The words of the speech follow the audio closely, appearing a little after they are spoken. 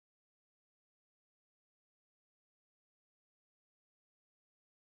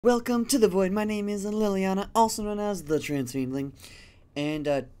Welcome to the Void. My name is Liliana, also known as the Transfiendling.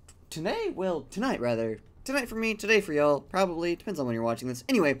 And tonight for me, today for y'all, probably, depends on when you're watching this.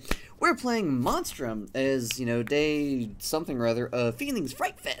 Anyway, we're playing Monstrum as, day something or other of Feelings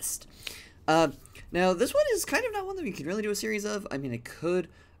Fright Fest. Now, this one is kind of not one that we can really do a series of. I mean, I could.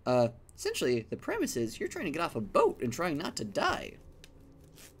 Essentially, the premise is you're trying to get off a boat and trying not to die.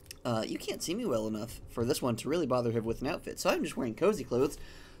 You can't see me well enough for this one to really bother him with an outfit, so I'm just wearing cozy clothes.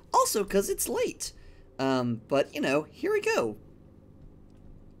 Also, because it's late. But, here we go.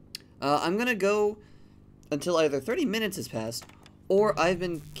 I'm gonna go until either 30 minutes has passed, or I've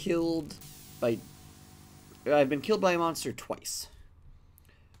been killed by a monster twice.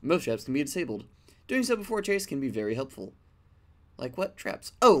 Most traps can be disabled. Doing so before a chase can be very helpful. Like what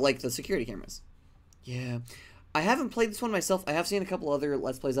traps? Oh, like the security cameras. Yeah. I haven't played this one myself. I have seen a couple other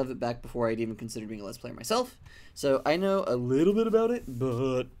Let's Plays of it back before I'd even considered being a Let's Player myself. So I know a little bit about it,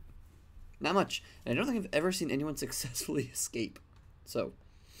 but not much. And I don't think I've ever seen anyone successfully escape. So,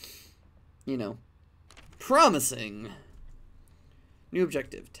 promising. New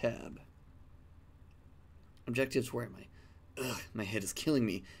objective, tab. Objectives, where am I? Ugh, my head is killing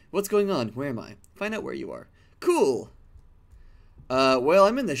me. What's going on? Where am I? Find out where you are. Cool! Well,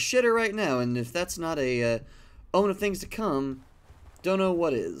 I'm in the shitter right now, and if that's not a, omen of things to come, don't know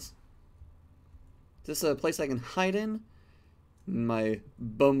what is. Is this a place I can hide in? My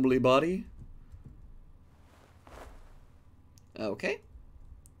bumbly body? Okay.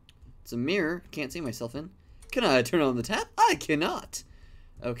 It's a mirror. Can't see myself in. Can I turn on the tap? I cannot.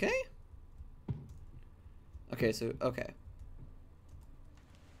 Okay. Okay, so, okay.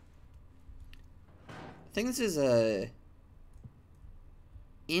 I think this is a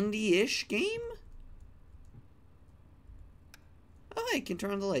indie-ish game? Oh, I can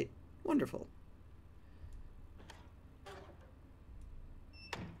turn on the light. Wonderful.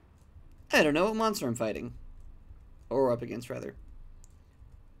 I don't know what monster I'm fighting. Or up against, rather.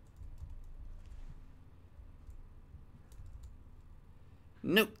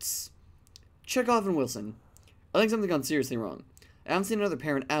 Notes. Chekhov and Wilson. I think something's gone seriously wrong. I haven't seen another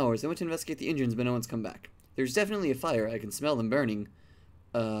pair in hours. I went to investigate the engines, but no one's come back. There's definitely a fire. I can smell them burning.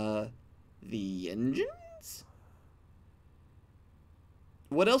 The engines?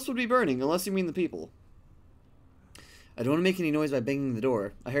 What else would be burning, unless you mean the people? I don't want to make any noise by banging the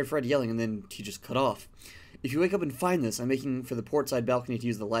door. I heard Fred yelling, and then he just cut off. If you wake up and find this, I'm making for the port side balcony to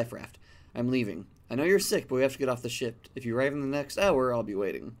use the life raft. I'm leaving. I know you're sick, but we have to get off the ship. If you arrive in the next hour, I'll be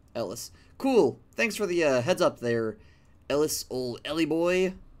waiting. Ellis. Cool. Thanks for the heads up there, Ellis, old Ellie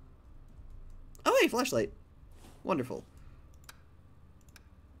boy. Oh, hey, flashlight. Wonderful.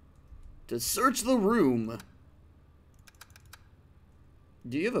 To search the room.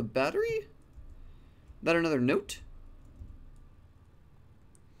 Do you have a battery? That another note?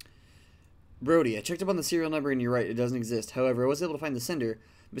 Brody, I checked up on the serial number and you're right, it doesn't exist. However, I was able to find the sender,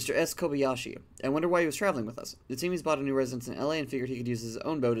 Mr. S. Kobayashi. I wonder why he was traveling with us. It seems he's bought a new residence in LA and figured he could use his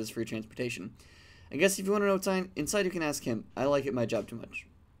own boat as free transportation. I guess if you want to know what's inside, you can ask him. I like it my job too much.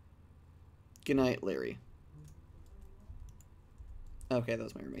 Good night, Larry. Okay, that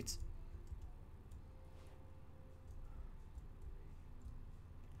was my roommates.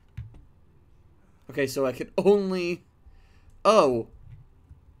 Okay, so I could only... Oh.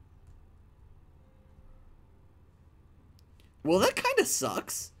 Well, that kind of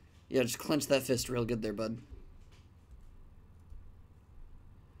sucks. Yeah, just clench that fist real good there, bud.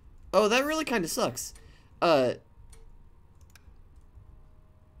 Oh, that really kind of sucks. Oh,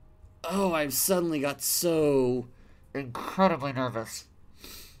 I've suddenly got so incredibly nervous.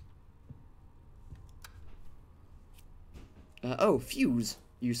 Oh, fuse.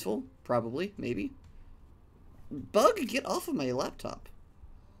 Useful. Probably. Maybe. Bug, get off of my laptop.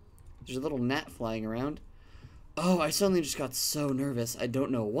 There's a little gnat flying around. Oh, I suddenly just got so nervous. I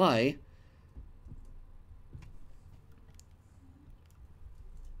don't know why.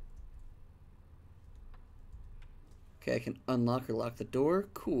 Okay, I can unlock or lock the door.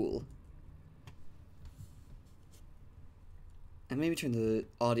 Cool. And maybe turn the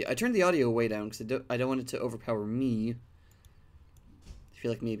audio. I turned the audio way down because I don't want it to overpower me. I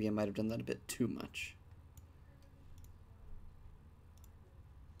feel like maybe I might have done that a bit too much.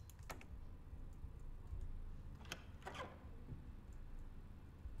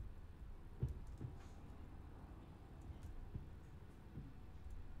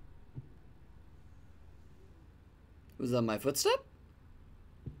 Was that my footstep?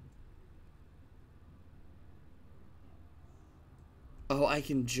 Oh, I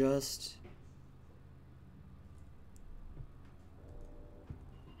can just...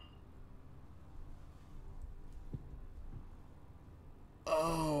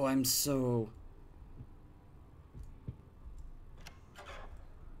 Oh. I'm so...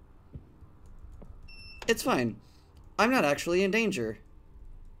 It's fine. I'm not actually in danger.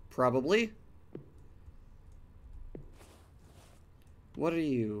 Probably. What are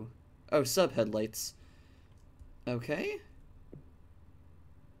you? Oh, sub-headlights. Okay.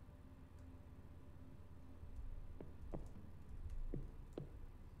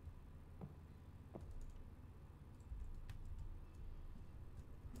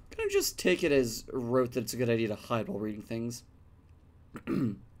 Can I just take it as rote that it's a good idea to hide while reading things?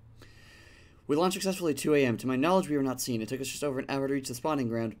 We launched successfully at 2 a.m. To my knowledge, we were not seen. It took us just over an hour to reach the spawning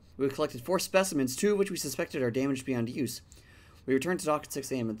ground. We collected 4 specimens, 2 of which we suspected are damaged beyond use. We returned to dock at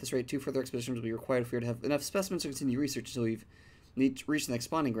 6 a.m. At this rate, 2 further expeditions will be required if we are to have enough specimens to continue research until we've reached the next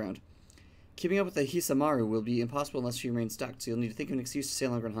spawning ground. Keeping up with the Hisamaru will be impossible unless she remains stocked, so you'll need to think of an excuse to stay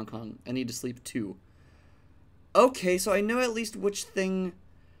longer in Hong Kong. I need to sleep too. Okay, so I know at least which thing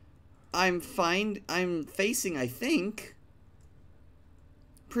I'm facing, I think.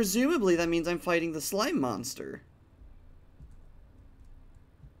 Presumably that means I'm fighting the slime monster.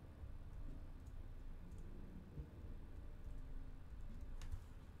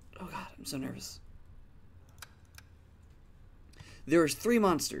 Oh god, I'm so nervous. There are 3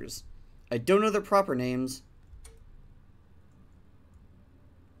 monsters. I don't know their proper names.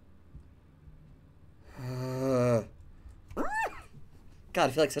 God, I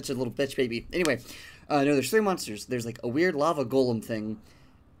feel like such a little bitch baby. Anyway, no, there's 3 monsters. There's like a weird lava golem thing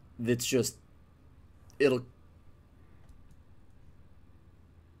that's just... It'll...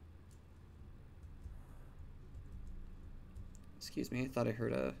 Excuse me, I thought I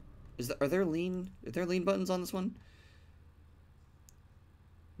heard a... Are there lean buttons on this one?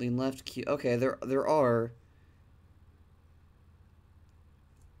 Lean left, Q... Okay, there are.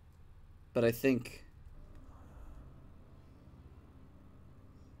 But I think...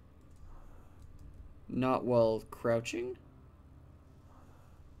 Not while crouching?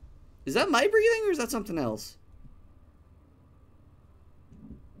 Is that my breathing or is that something else?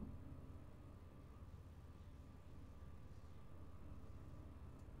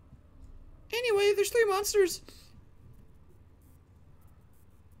 Anyway, there's 3 monsters.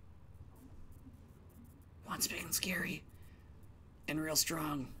 One's big and scary. And real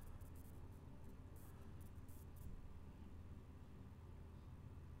strong.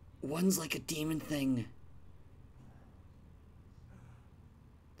 One's like a demon thing.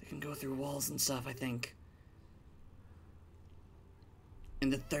 They can go through walls and stuff, I think.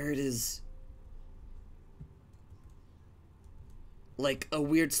 And the third is... like a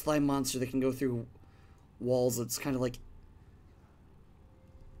weird slime monster that can go through walls. It's kind of like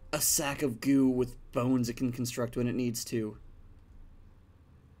a sack of goo with bones it can construct when it needs to.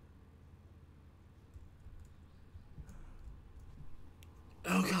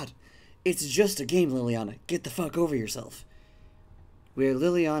 Oh god. It's just a game, Liliana. Get the fuck over yourself. We are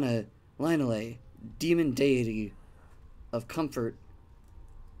Liliana Linale, demon deity of comfort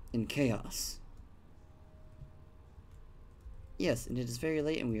in chaos. Yes, and it is very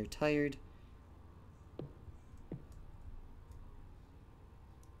late and we are tired.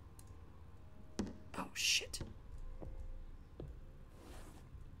 Oh, shit.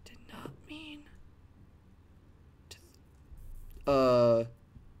 Did not mean to...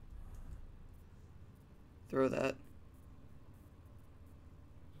 throw that.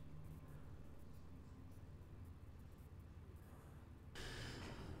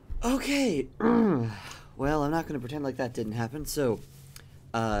 Okay. Well, I'm not going to pretend like that didn't happen, so,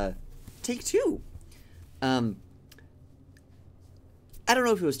 take 2. I don't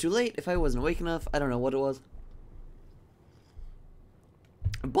know if it was too late, if I wasn't awake enough, I don't know what it was.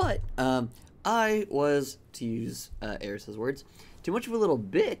 But, I was, to use, Eris's words, too much of a little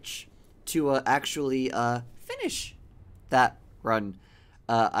bitch to, actually, finish that run.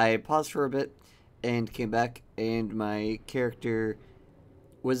 I paused for a bit and came back, and my character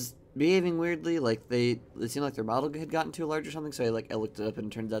was behaving weirdly, like it seemed like their model had gotten too large or something, so I looked it up and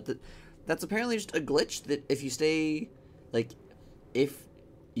it turns out that that's apparently just a glitch that if you stay, if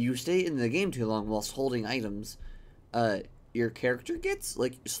you stay in the game too long whilst holding items, your character gets,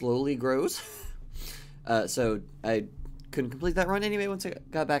 slowly grows. So I couldn't complete that run anyway once I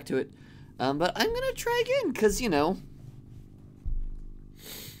got back to it. But I'm gonna try again, because, you know...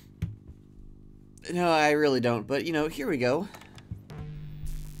 No, I really don't, but, you know, here we go.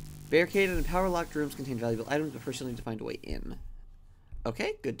 Barricaded and power-locked rooms contain valuable items, but first you'll need to find a way in.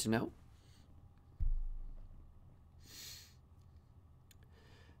 Okay, good to know.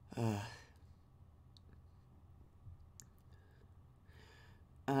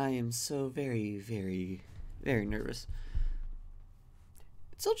 I am so very, very, very nervous.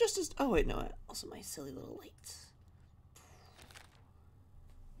 Still just as... Oh, wait, no. Also, my silly little lights.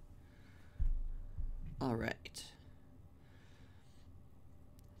 Alright.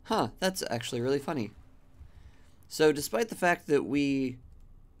 Huh, that's actually really funny. So, despite the fact that we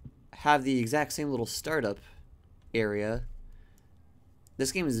have the exact same little startup area,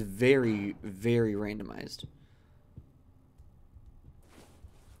 this game is very, very randomized.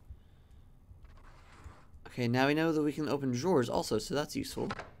 Okay, now we know that we can open drawers also, so that's useful.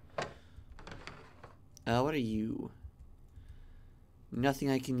 What are you? Nothing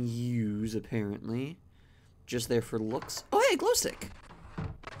I can use, apparently. Just there for looks. Oh, hey, glow stick!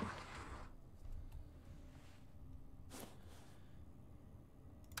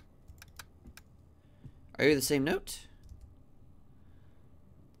 Are you the same note?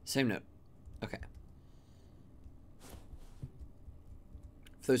 Same note. Okay.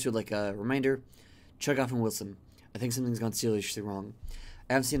 For those who would like a reminder, Chugoff and Wilson. I think something's gone seriously wrong.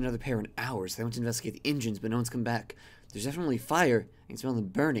 I haven't seen another pair in hours. I went to investigate the engines, but no one's come back. There's definitely fire. I can smell them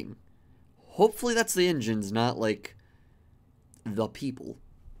burning. Hopefully that's the engines, not, like, the people.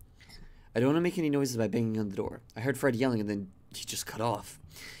 I don't want to make any noises by banging on the door. I heard Fred yelling, and then he just cut off.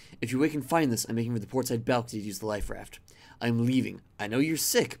 If you wake and find this, I'm making for the portside balcony to use the life raft. I'm leaving. I know you're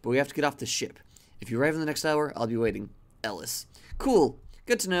sick, but we have to get off the ship. If you arrive in the next hour, I'll be waiting. Ellis. Cool.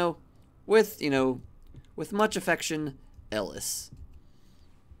 Good to know. With, you know, with much affection, Ellis.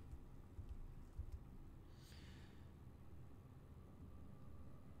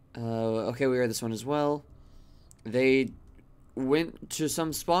 Okay, we read this one as well. They went to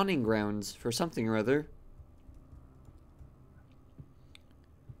some spawning grounds for something or other.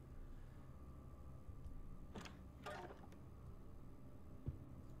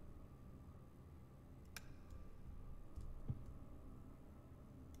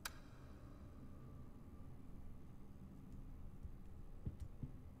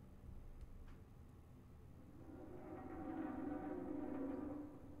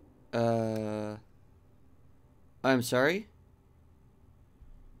 I'm sorry?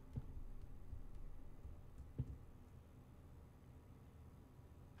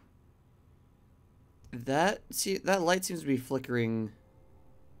 That light seems to be flickering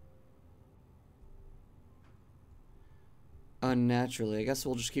unnaturally. I guess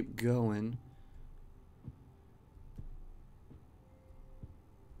we'll just keep going.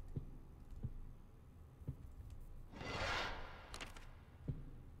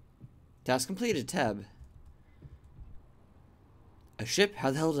 Task completed, tab. A ship? How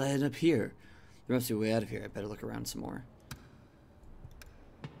the hell did I end up here? There must be a way out of here. I better look around some more.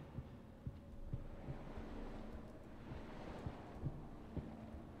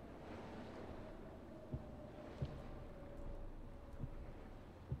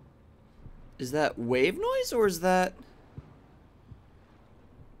 Is that wave noise or is that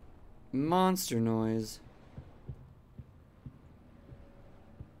monster noise?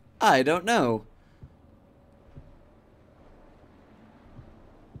 I don't know.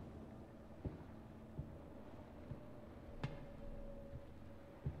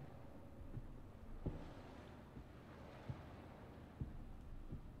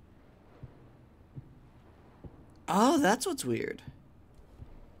 Oh, that's what's weird.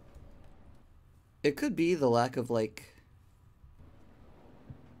 It could be the lack of, like...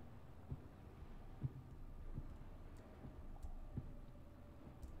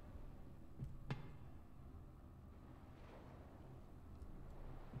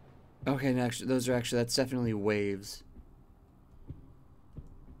 Okay, no, actually, that's definitely waves.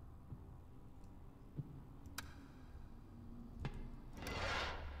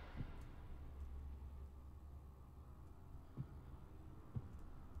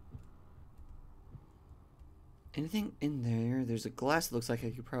 Anything in there? There's a glass that looks like I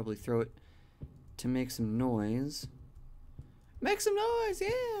could probably throw it to make some noise. Make some noise,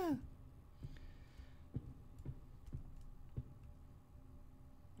 yeah!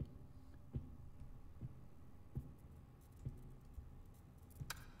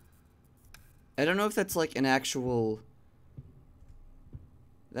 I don't know if that's like an actual...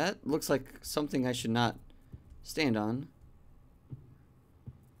 That looks like something I should not stand on.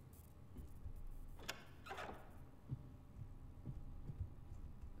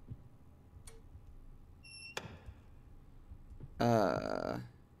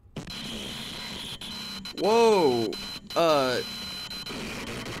 Whoa!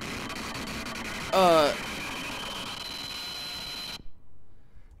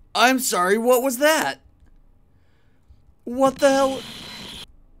 I'm sorry, what was that? What the hell?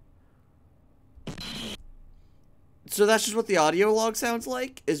 So that's just what the audio log sounds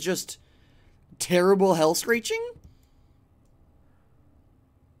like? Is just terrible hell screeching?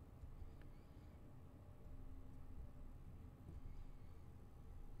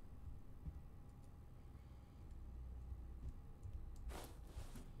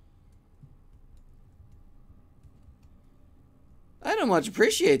 don't much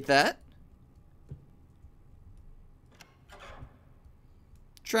appreciate that.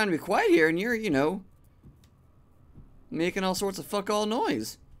 Trying to be quiet here, and you're, you know, making all sorts of fuck all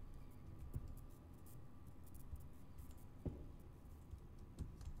noise.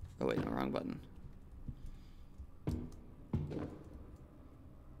 Oh wait, no, wrong button.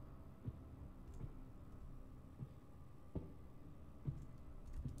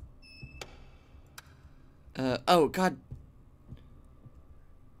 Oh god.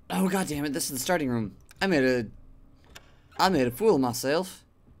 Oh god damn it, this is the starting room. I made a fool of myself.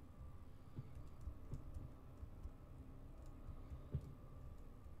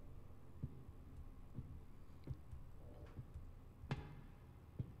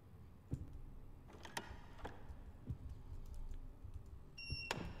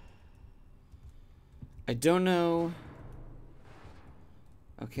 I don't know.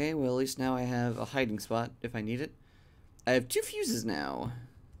 Okay, well at least now I have a hiding spot if I need it. I have 2 fuses now.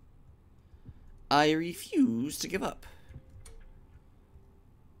 I refuse to give up.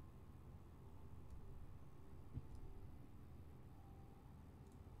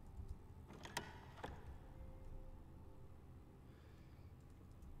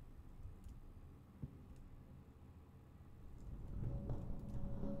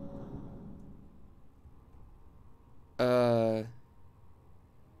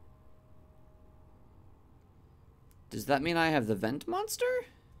 Does that mean I have the vent monster?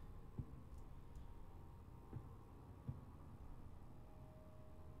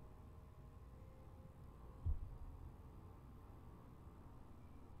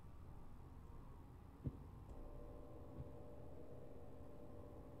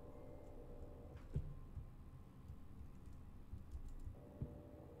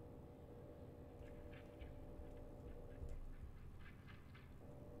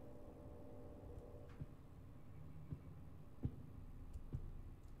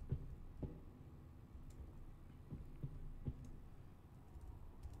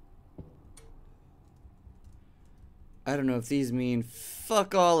 I don't know if these mean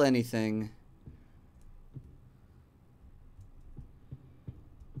fuck all anything.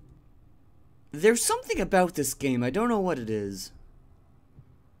 There's something about this game, I don't know what it is.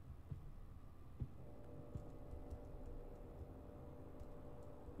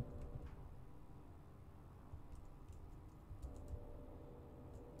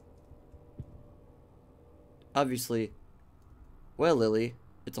 Obviously. Well, Lily,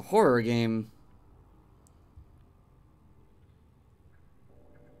 it's a horror game.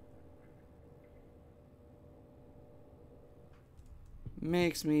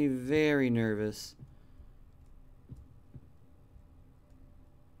 Makes me very nervous.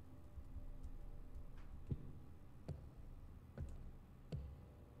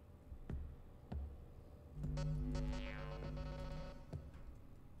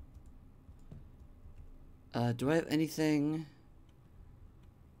 Do I have anything?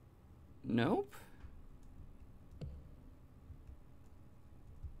 Nope.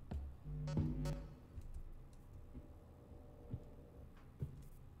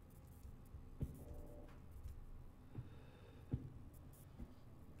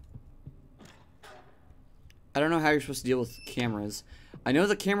 I don't know how you're supposed to deal with cameras. I know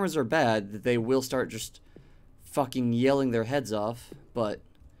the cameras are bad, that they will start just fucking yelling their heads off, but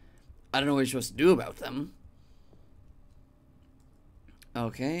I don't know what you're supposed to do about them.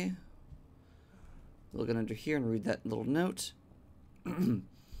 Okay. Looking under here and read that little note.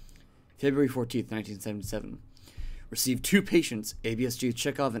 February 14th, 1977. Received 2 patients, ABSG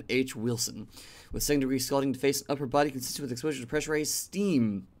Chekhov and H. Wilson, with 2nd-degree scalding to face and upper body consistent with exposure to pressurized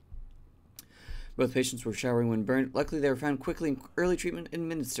steam. Both patients were showering when burned. Luckily, they were found quickly and early treatment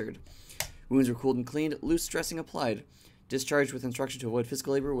administered. Wounds were cooled and cleaned, loose dressing applied. Discharged with instruction to avoid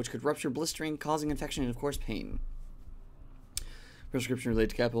physical labor, which could rupture blistering, causing infection and, of course, pain. Prescription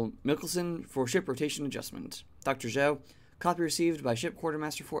related to Captain Mickelson for ship rotation adjustment. Dr. Zhao, copy received by ship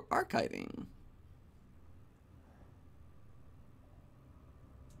quartermaster for archiving.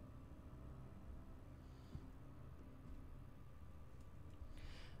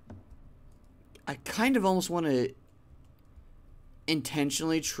 I kind of almost want to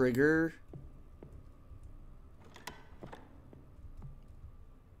intentionally trigger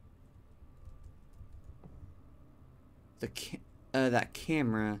that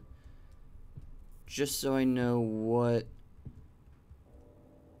camera just so I know what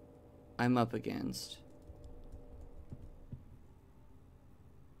I'm up against.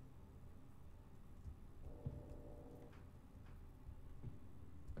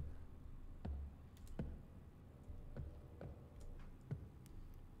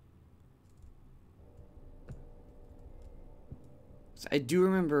 I do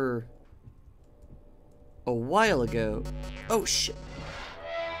remember a while ago. Oh shit.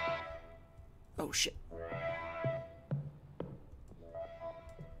 Oh shit.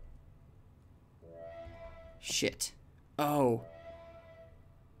 Shit. Oh.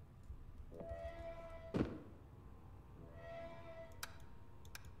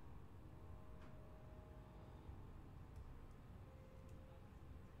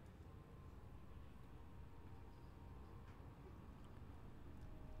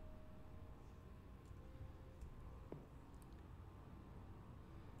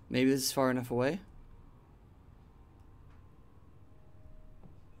 Maybe this is far enough away.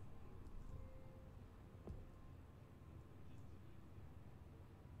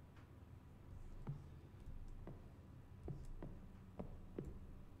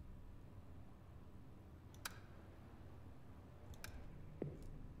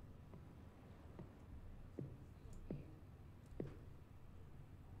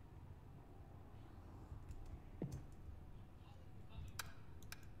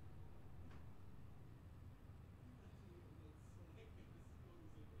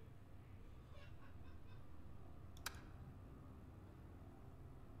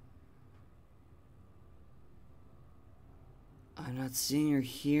 I'm not seeing or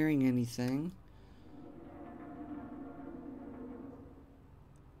hearing anything.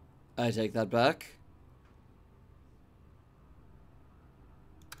 I take that back.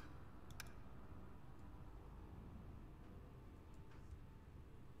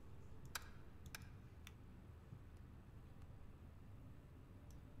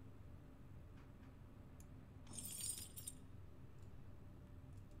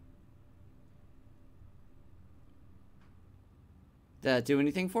 Did that do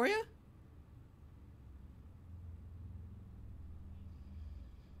anything for you?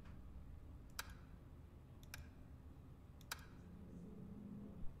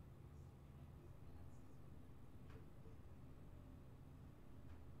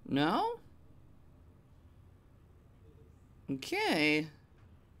 No? Okay.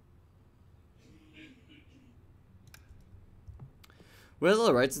 Well,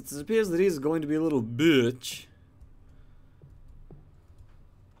 alright, since it appears that he's going to be a little bitch,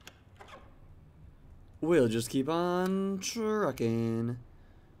 we'll just keep on trucking.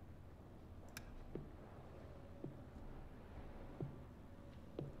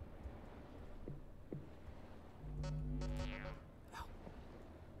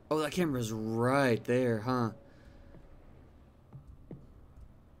 Oh, that camera's right there, huh?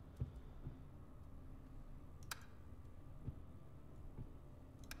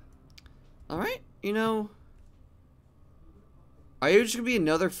 Alright, you know, are you just gonna be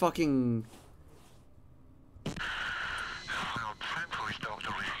another fucking... Well, thankfully his doctor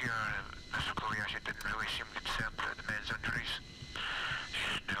was here, and Mr. Kobayashi didn't really seem concerned about the men's injuries.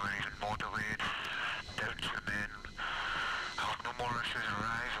 She's never even motivated, down to the men. I hope no more issues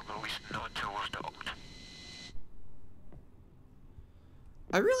arise, or at least not until we're docked.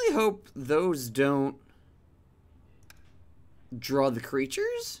 I really hope those don't draw the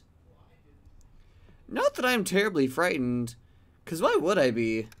creatures. Not that I'm terribly frightened, because why would I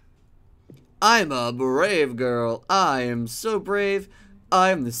be? I'm a brave girl. I am so brave.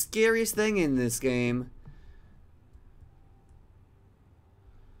 I'm the scariest thing in this game.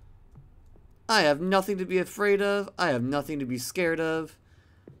 I have nothing to be afraid of. I have nothing to be scared of.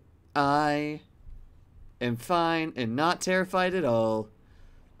 I am fine and not terrified at all.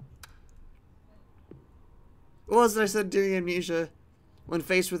 What was it I said during Amnesia? When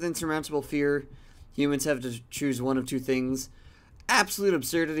faced with insurmountable fear, humans have to choose one of two things. Absolute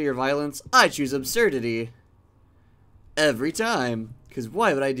absurdity or violence. I choose absurdity. Every time. Because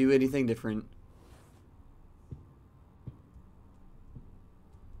why would I do anything different?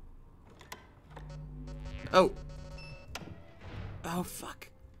 Oh. Oh, fuck.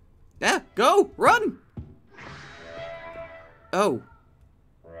 Yeah, go! Run! Oh.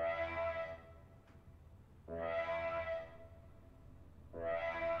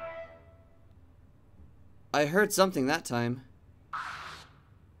 I heard something that time.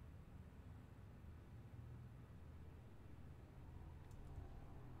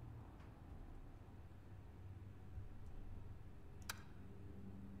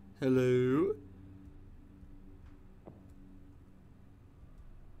 Hello?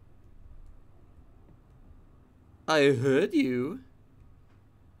 I heard you.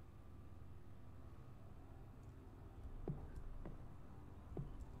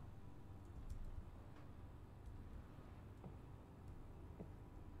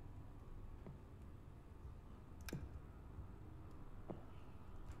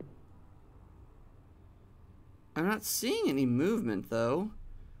 I'm not seeing any movement, though.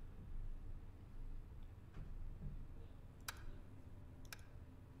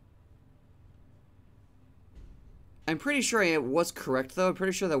 I'm pretty sure I was correct, though. I'm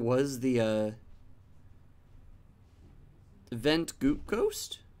pretty sure that was the, Vent Goop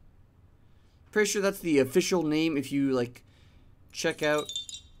Ghost? Pretty sure that's the official name if you, like, check out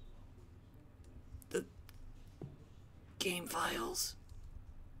the game files.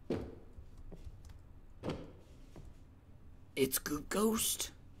 It's Goop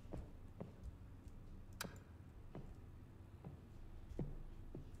Ghost.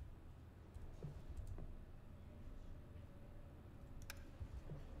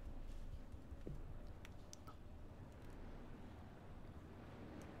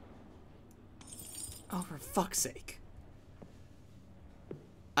 Oh, for fuck's sake.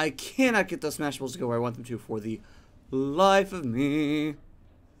 I cannot get those Smashables to go where I want them to for the life of me.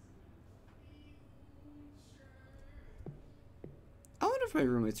 I wonder if my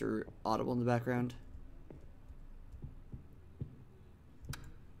roommates are audible in the background.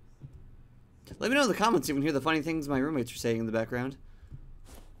 Let me know in the comments if you can hear the funny things my roommates are saying in the background.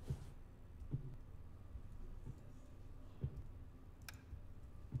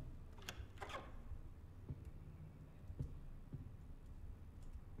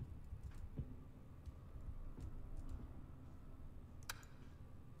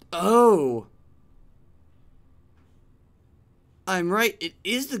 Oh! I'm right, it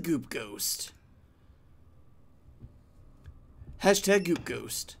is the Goop Ghost. Hashtag Goop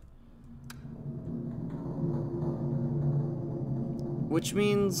Ghost. Which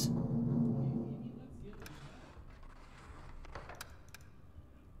means...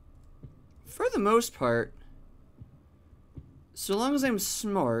 for the most part, so long as I'm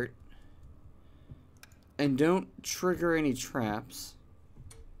smart and don't trigger any traps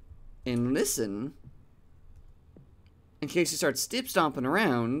and listen in case he starts stip stomping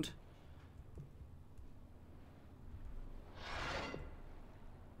around,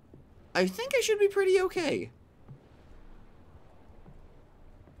 I think I should be pretty okay.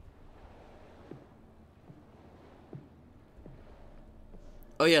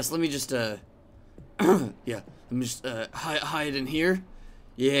 Oh yes, let me just yeah, let me just hide in here.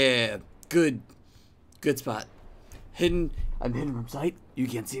 Yeah, good spot. Hidden. I'm hidden from sight. You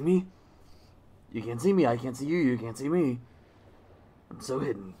can't see me. You can't see me. I can't see you. You can't see me. I'm so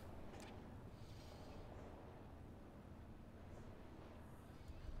hidden.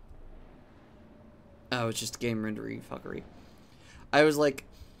 Oh, it's just game rendering fuckery. I was like,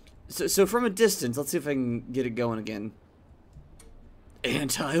 so from a distance, let's see if I can get it going again.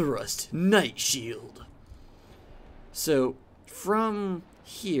 Anti-rust night shield. So from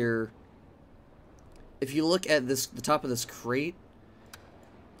here, if you look at this, the top of this crate,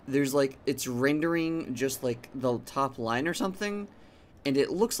 there's like, it's rendering just like the top line or something, and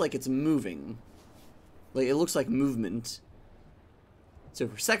it looks like it's moving. Like, it looks like movement. So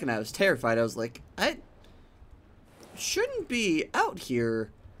for a second I was terrified. I was like, I shouldn't be out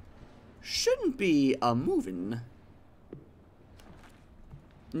here. Shouldn't be moving.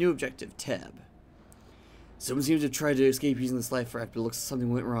 New objective, tab. Someone seems to have tried to escape using this life raft, but it looks like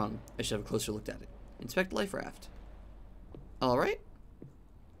something went wrong. I should have a closer look at it. Inspect life raft. Alright.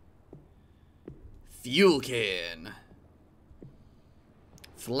 Fuel can.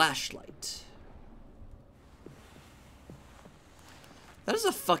 Flashlight. That is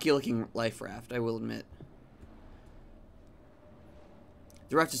a fucky looking life raft, I will admit.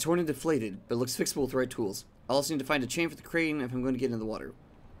 The raft is torn and deflated, but looks fixable with the right tools. I'll also need to find a chain for the crane if I'm going to get into the water.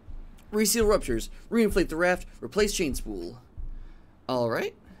 Reseal ruptures. Reinflate the raft. Replace chain spool.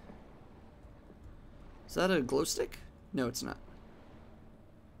 Alright. Is that a glow stick? No, it's not.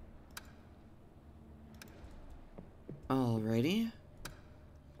 Alrighty.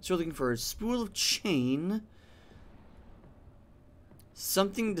 So we're looking for a spool of chain.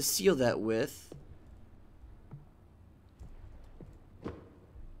 Something to seal that with.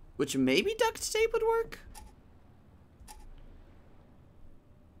 Which maybe duct tape would work?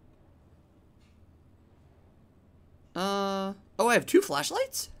 Oh, I have 2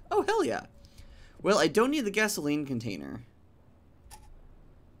 flashlights? Oh, hell yeah. Well, I don't need the gasoline container.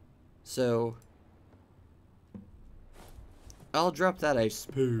 So I'll drop that, I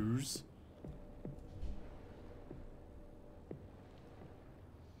suppose.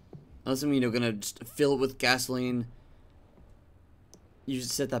 Unless I'm, gonna just fill it with gasoline. You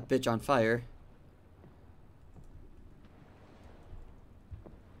just set that bitch on fire.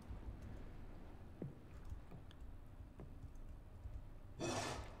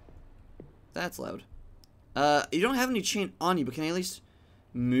 That's loud. You don't have any chain on you, but can I at least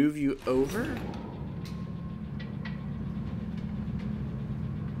move you over?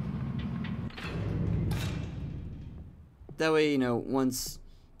 That way, you know, once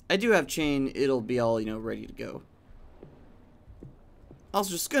I do have chain, it'll be all, you know, ready to go.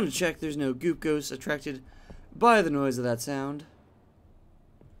 Also, just gonna check there's no goop ghosts attracted by the noise of that sound.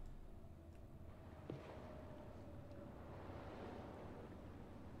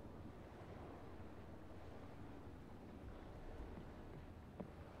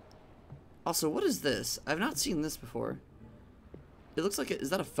 Also, what is this? I've not seen this before. It looks like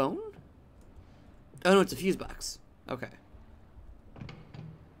is that a phone? Oh no, it's a fuse box. Okay.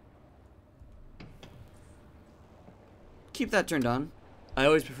 Keep that turned on. I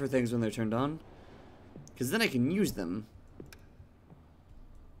always prefer things when they're turned on, because then I can use them.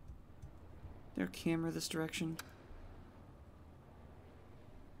 Is there a camera this direction?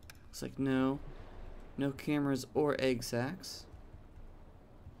 Looks like no. No cameras or egg sacs.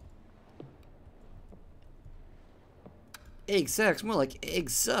 Egg sacs, more like egg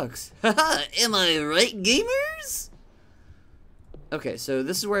sucks. Haha, am I right, gamers? Okay, so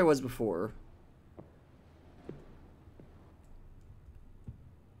this is where I was before.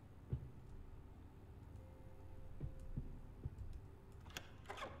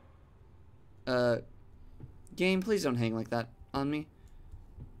 Game, please don't hang like that on me.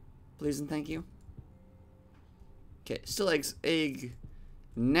 Please and thank you. Okay, still egg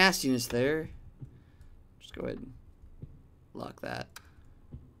nastiness there. Just go ahead and lock that.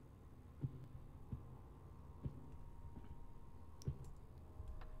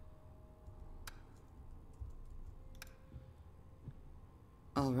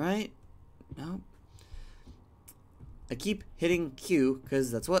 Alright. No. I keep hitting Q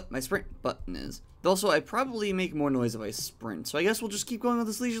because that's what my sprint button is. But also, I probably make more noise if I sprint, so I guess we'll just keep going with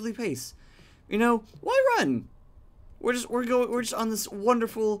this leisurely pace. You know, why run? We're just on this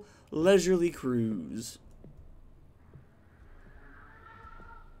wonderful leisurely cruise.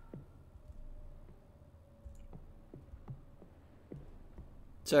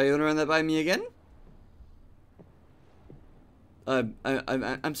 Sorry, you wanna run that by me again?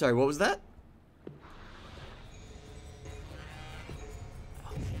 I'm sorry, what was that?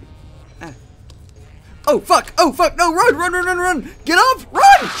 Oh, fuck! Oh, fuck! No, run, run, run, run, run! Get up!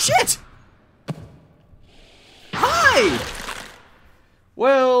 Run! Shit! Hi!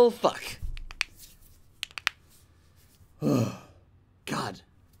 Well, fuck. God.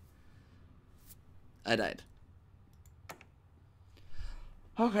 I died.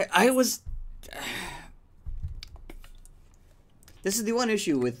 Okay, This is the one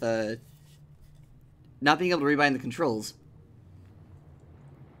issue with, not being able to rebind the controls.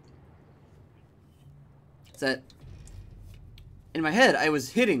 That in my head I was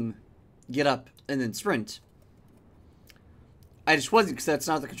hitting get up and then sprint. I just wasn't, because that's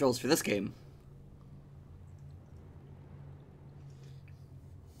not the controls for this game.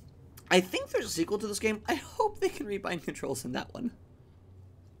 I think there's a sequel to this game. I hope they can rebind controls in that one,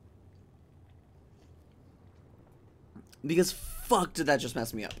 because fuck did that just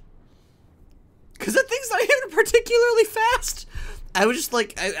mess me up. Because that thing's not even particularly fast. I was just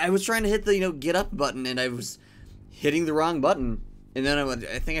like, I was trying to hit the, you know, get up button, and I was hitting the wrong button. And then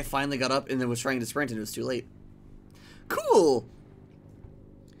I think I finally got up and then was trying to sprint, and it was too late. Cool!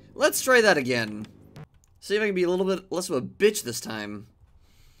 Let's try that again. See if I can be a little bit less of a bitch this time.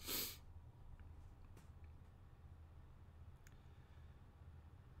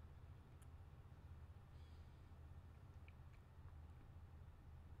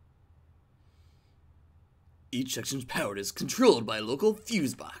 Each section's power is controlled by a local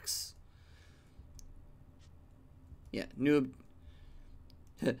fuse box. Yeah, new...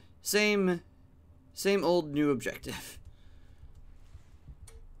 same old new objective.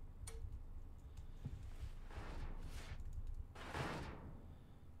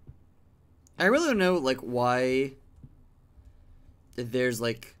 I really don't know, like, why there's,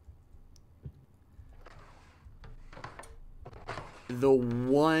 like, the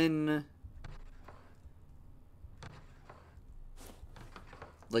one...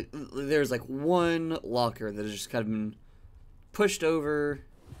 like, there's, like, one locker that has just kind of been pushed over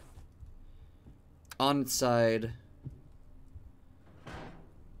on its side.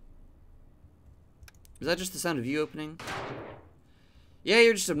 Is that just the sound of you opening? Yeah,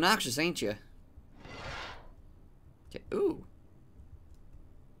 you're just obnoxious, ain't you? Okay, ooh.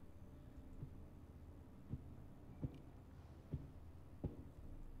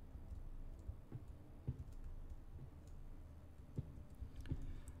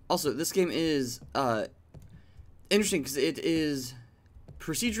 Also, this game is interesting because it is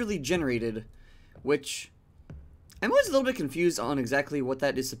procedurally generated, which I'm always a little bit confused on exactly what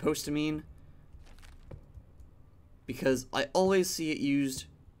that is supposed to mean, because I always see it used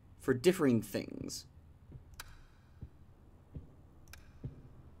for differing things.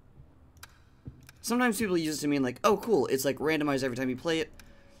 Sometimes people use it to mean like, oh cool, it's like randomized every time you play it.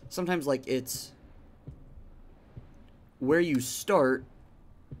 Sometimes like it's where you start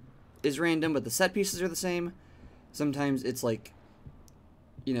is random, but the set pieces are the same. Sometimes it's like,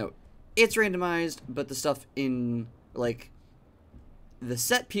 you know, it's randomized, but the stuff in, like, the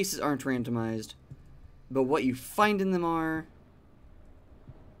set pieces aren't randomized, but what you find in them are.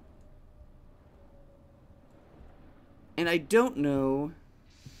 And I don't know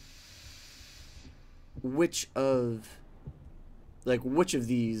which of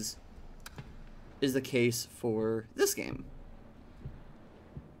these is the case for this game.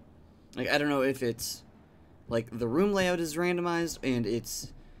 Like, I don't know if it's, like, the room layout is randomized, and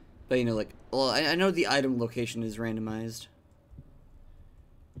it's, but, you know, like, well, I know the item location is randomized.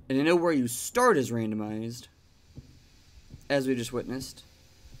 And I know where you start is randomized, as we just witnessed.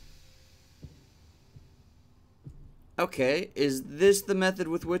 Okay, is this the method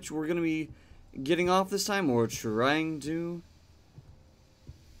with which we're going to be getting off this time, or trying to?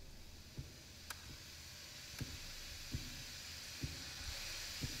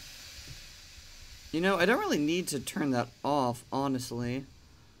 You know, I don't really need to turn that off, honestly.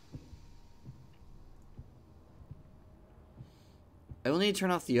 I will need to turn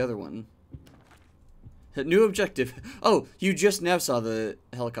off the other one. New objective. Oh, you just now saw the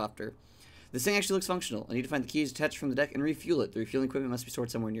helicopter. This thing actually looks functional. I need to find the keys attached from the deck and refuel it. The refueling equipment must be stored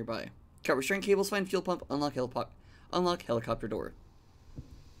somewhere nearby. Cut restraint cables, find fuel pump, unlock helicopter door.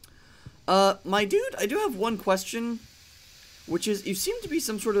 My dude, I do have one question, which is, you seem to be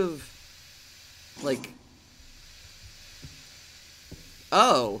some sort of, like,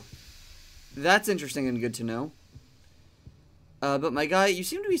 oh, that's interesting and good to know. But my guy, you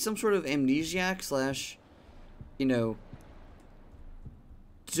seem to be some sort of amnesiac slash, you know,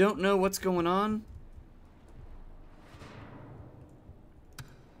 don't know what's going on.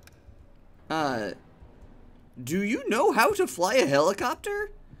 Do you know how to fly a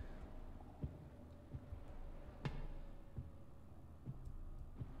helicopter?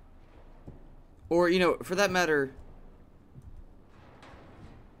 Or, you know, for that matter,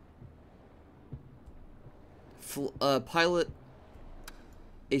 pilot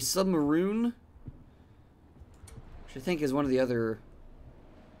a submarine, which I think is one of the other,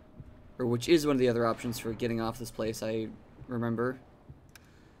 or which is one of the other options for getting off this place, I remember.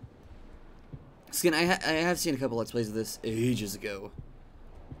 Skin, I have seen a couple Let's Plays of this ages ago.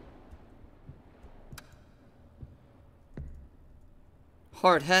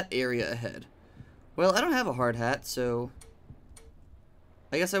 Hard hat area ahead. Well, I don't have a hard hat, so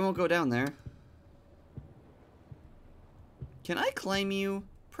I guess I won't go down there. Can I climb you?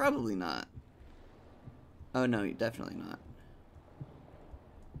 Probably not. Oh no, definitely not.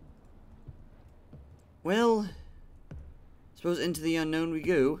 Well, suppose into the unknown we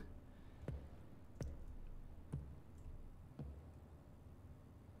go.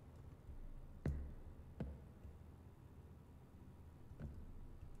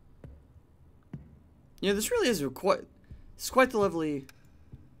 Yeah, this really is it's quite the lovely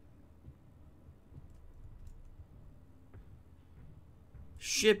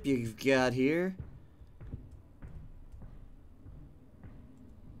ship you've got here.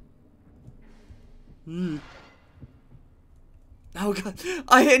 Oh god,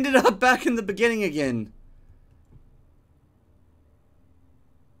 I ended up back in the beginning again.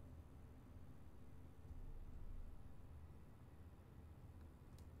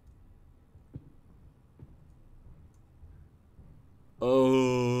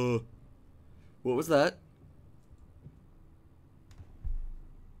 Oh, what was that?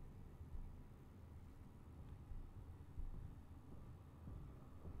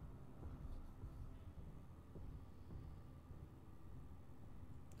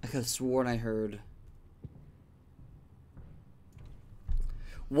 I could have sworn I heard.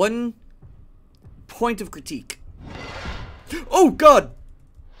 One point of critique. Oh god!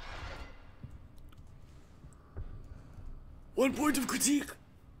 One point of critique.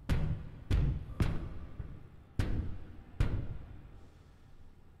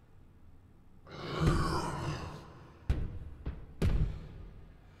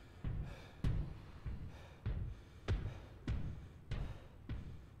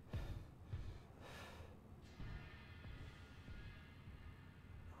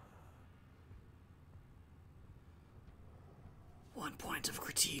 One point of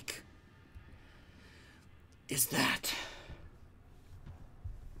critique is that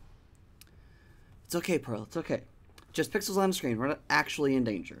it's okay, Pearl. It's okay. Just pixels on the screen. We're not actually in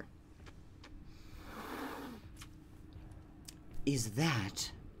danger. Is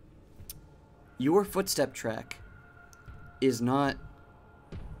that your footstep track is not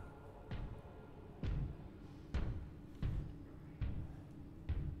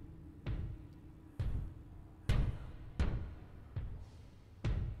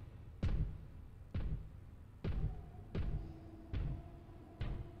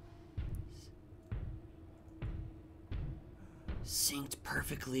synced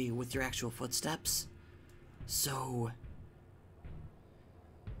perfectly with your actual footsteps. So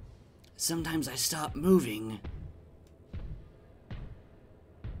sometimes I stop moving.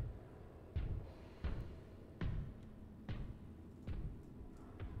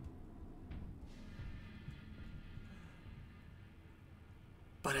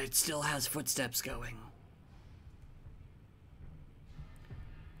 But it still has footsteps going.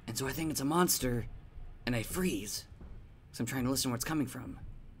 And so I think it's a monster, and I freeze. Because I'm trying to listen where it's coming from.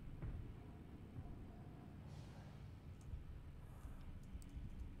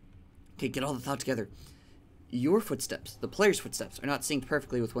 Okay, get all the thought together. Your footsteps, the player's footsteps, are not synced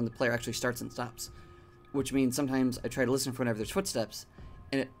perfectly with when the player actually starts and stops. Which means sometimes I try to listen for whenever there's footsteps,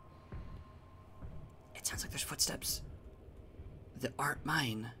 and it sounds like there's footsteps that aren't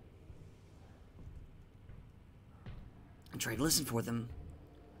mine. I try to listen for them,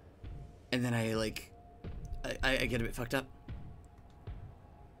 and then I get a bit fucked up.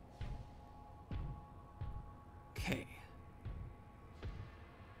 Okay.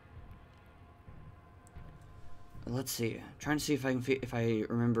 Let's see. I'm trying to see if I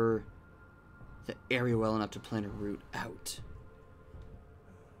remember the area well enough to plan a route out.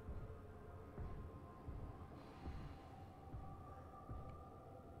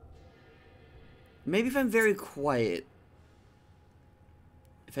 Maybe if I'm very quiet,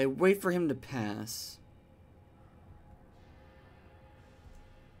 if I wait for him to pass.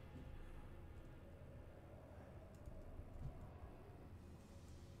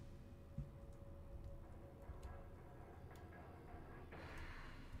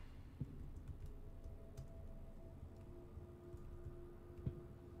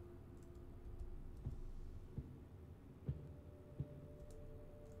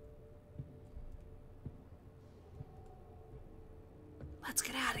 Let's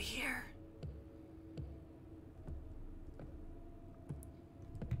get out of here.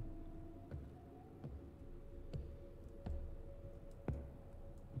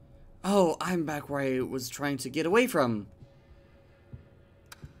 Oh, I'm back where I was trying to get away from.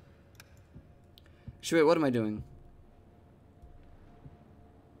 Actually, wait, what am I doing?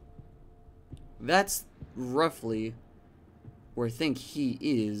 That's roughly where I think he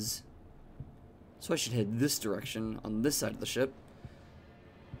is. So I should head this direction on this side of the ship.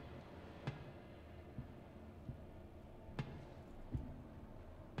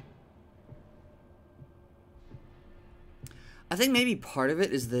 I think maybe part of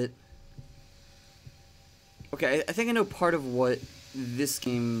it is that... Okay, I think I know part of what this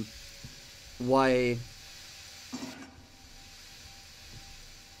game... Why...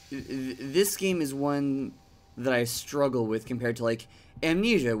 This game is one that I struggle with compared to, like,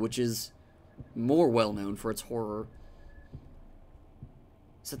 Amnesia, which is more well-known for its horror.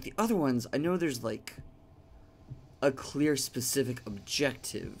 So the other ones, I know there's, like, a clear, specific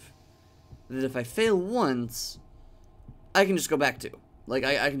objective that if I fail once... I can just go back to. Like,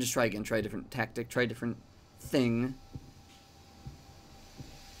 I can just try again, try a different tactic, try a different thing.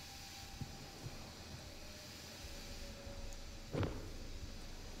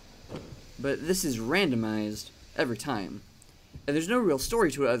 But this is randomized every time. And there's no real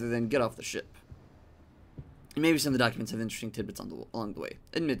story to it other than get off the ship. And maybe some of the documents have interesting tidbits along the way.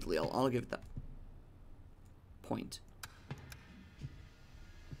 Admittedly, I'll give it that point.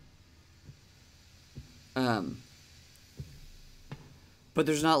 But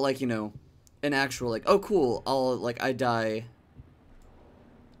there's not, like, you know, an actual, like, oh, cool, I die.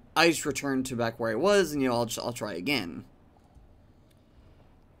 I just return to back where I was, and, you know, I'll try again.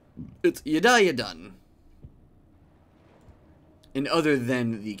 It's, you die, you're done. And other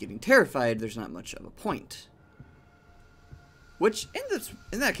than the getting terrified, there's not much of a point. Which,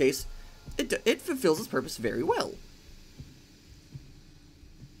 in that case, it fulfills its purpose very well.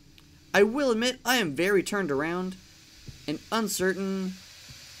 I will admit, I am very turned around and uncertain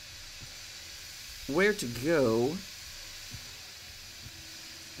where to go.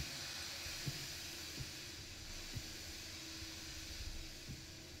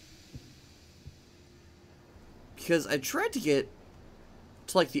 Because I tried to get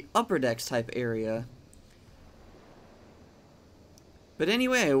to, like, the upper decks type area. But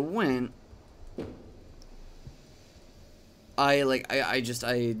anyway, I went.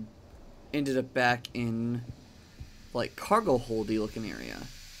 I ended up back in, like, cargo holdy looking area.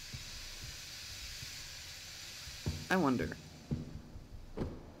 I wonder.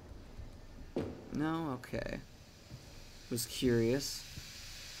 No? Okay. Was curious.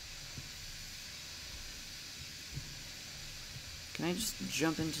 Can I just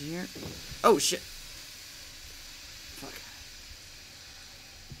jump into here? Oh, shit. Fuck.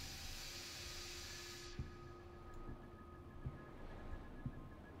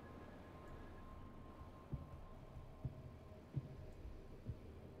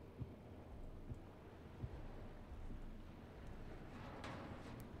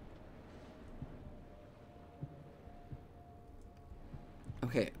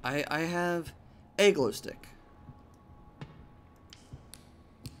 Okay, I have a glow stick.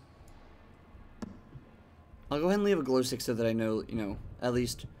 I'll go ahead and leave a glow stick so that I know, you know, at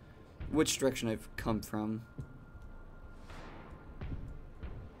least which direction I've come from.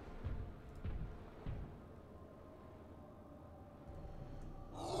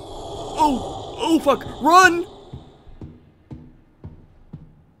 Oh! Oh, fuck! Run!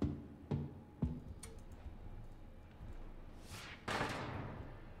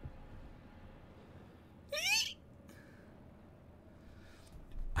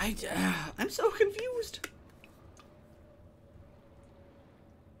 I'm so confused.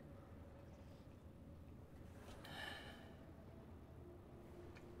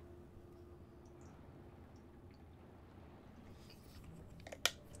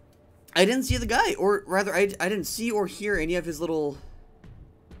 I didn't see the guy, or rather, I didn't see or hear any of his little...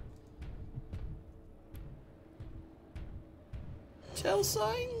 tell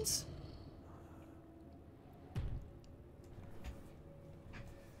signs?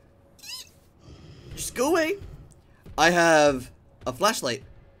 Just go away. I have a flashlight.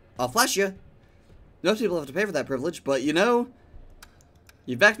 I'll flash you. Most people have to pay for that privilege, but you know,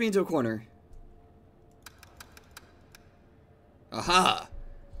 you backed me into a corner. Aha!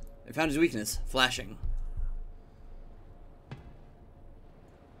 I found his weakness, flashing.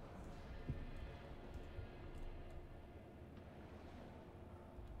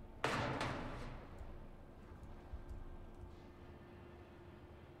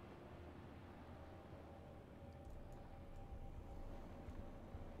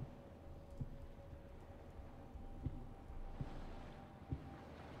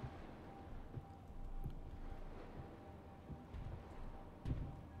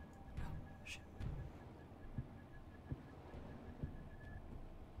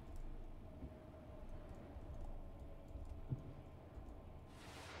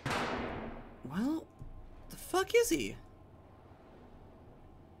 Well, the fuck is he?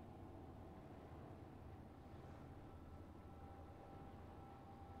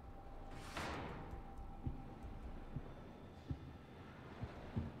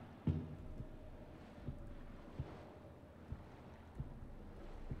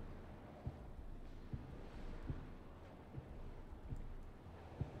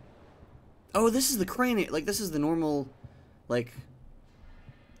 Oh, this is the crane. Like, this is the normal, like,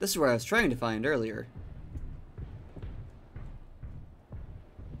 this is where I was trying to find earlier.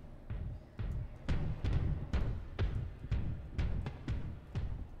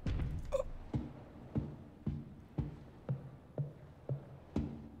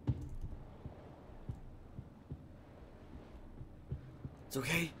 It's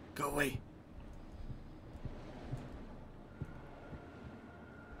okay. Go away.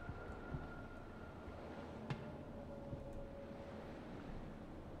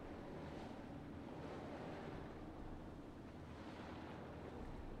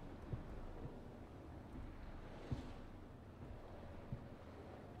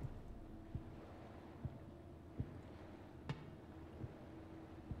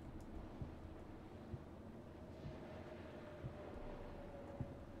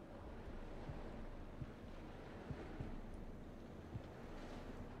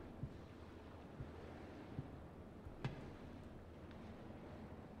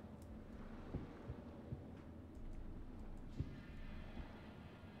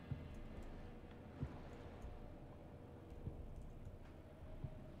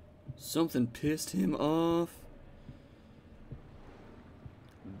 Something pissed him off.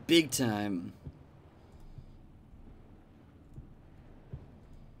 Big time.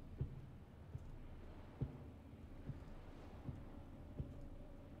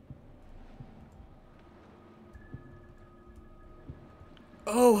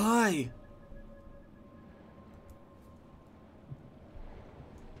 Oh, hi.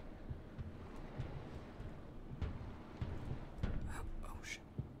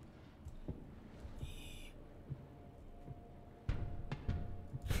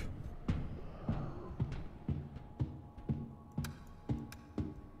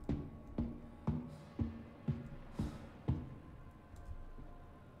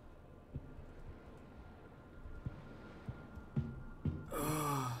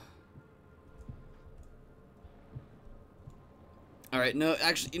 Alright, no,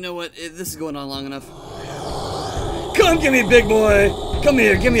 actually, you know what? This is going on long enough. Come give me, big boy! Come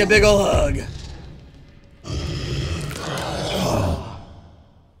here, give me a big ol' hug!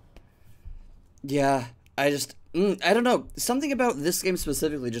 Yeah, I don't know. Something about this game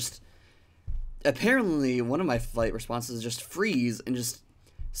specifically just... Apparently, one of my flight responses is just freeze, and just...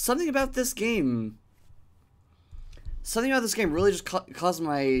 Something about this game Something about this game really just caused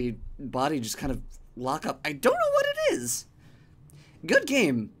my body just kind of lock up. I don't know what it is. Good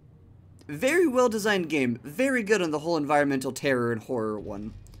game. Very well designed game. Very good on the whole environmental terror and horror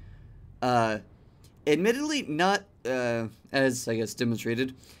one. Admittedly, not, as I guess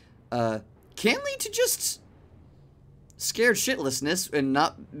demonstrated, can lead to just scared shitlessness and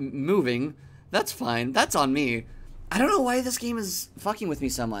not moving. That's fine. That's on me. I don't know why this game is fucking with me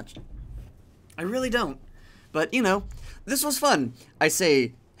so much. I really don't. But, you know, this was fun. I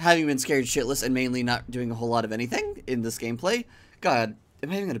say, having been scared shitless and mainly not doing a whole lot of anything in this gameplay. God, am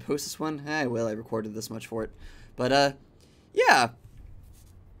I even going to post this one? Well, I recorded this much for it. But, yeah.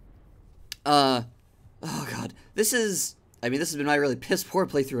 Oh god. This has been my really piss poor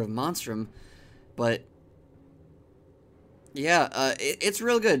playthrough of Monstrum. But, yeah, it's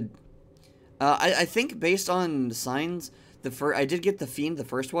real good. I think based on signs, I did get the Fiend, the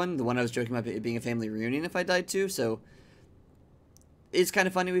first one, the one I was joking about it being a family reunion if I died too, so it's kind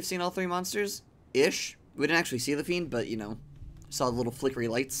of funny we've seen all three monsters-ish. We didn't actually see the Fiend, but, you know, saw the little flickery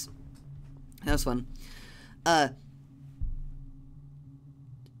lights. That was fun.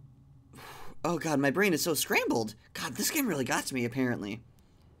 Oh god, my brain is so scrambled. God, this game really got to me, apparently.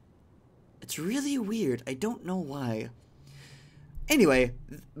 It's really weird. I don't know why. Anyway,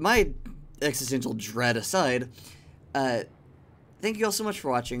 my existential dread aside, thank you all so much for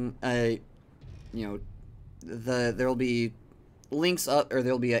watching. You know, there'll be links up, or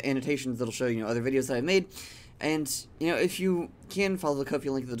there'll be annotations that'll show, you know, other videos that I've made. And, you know, if you can follow the Ko-fi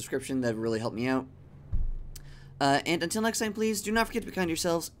link in the description, that would really help me out. And until next time, please, do not forget to be kind to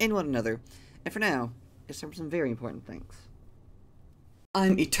yourselves and one another. And for now, it's time for some very important things.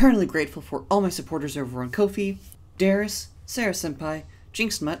 I'm eternally grateful for all my supporters over on Ko-fi: Darius, Sarah Senpai,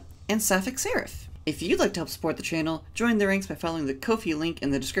 Jinxmutt, and Sapphic Seraph. If you'd like to help support the channel, join the ranks by following the Ko-fi link in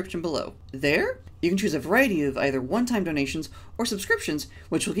the description below. There, you can choose a variety of either one-time donations or subscriptions,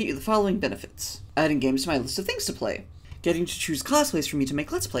 which will get you the following benefits: adding games to my list of things to play, getting to choose cosplays for me to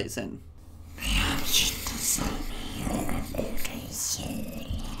make Let's Plays in,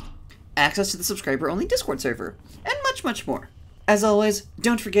 access to the subscriber-only Discord server, and much, much more. As always,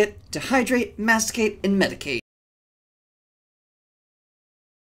 don't forget to hydrate, masticate, and medicate.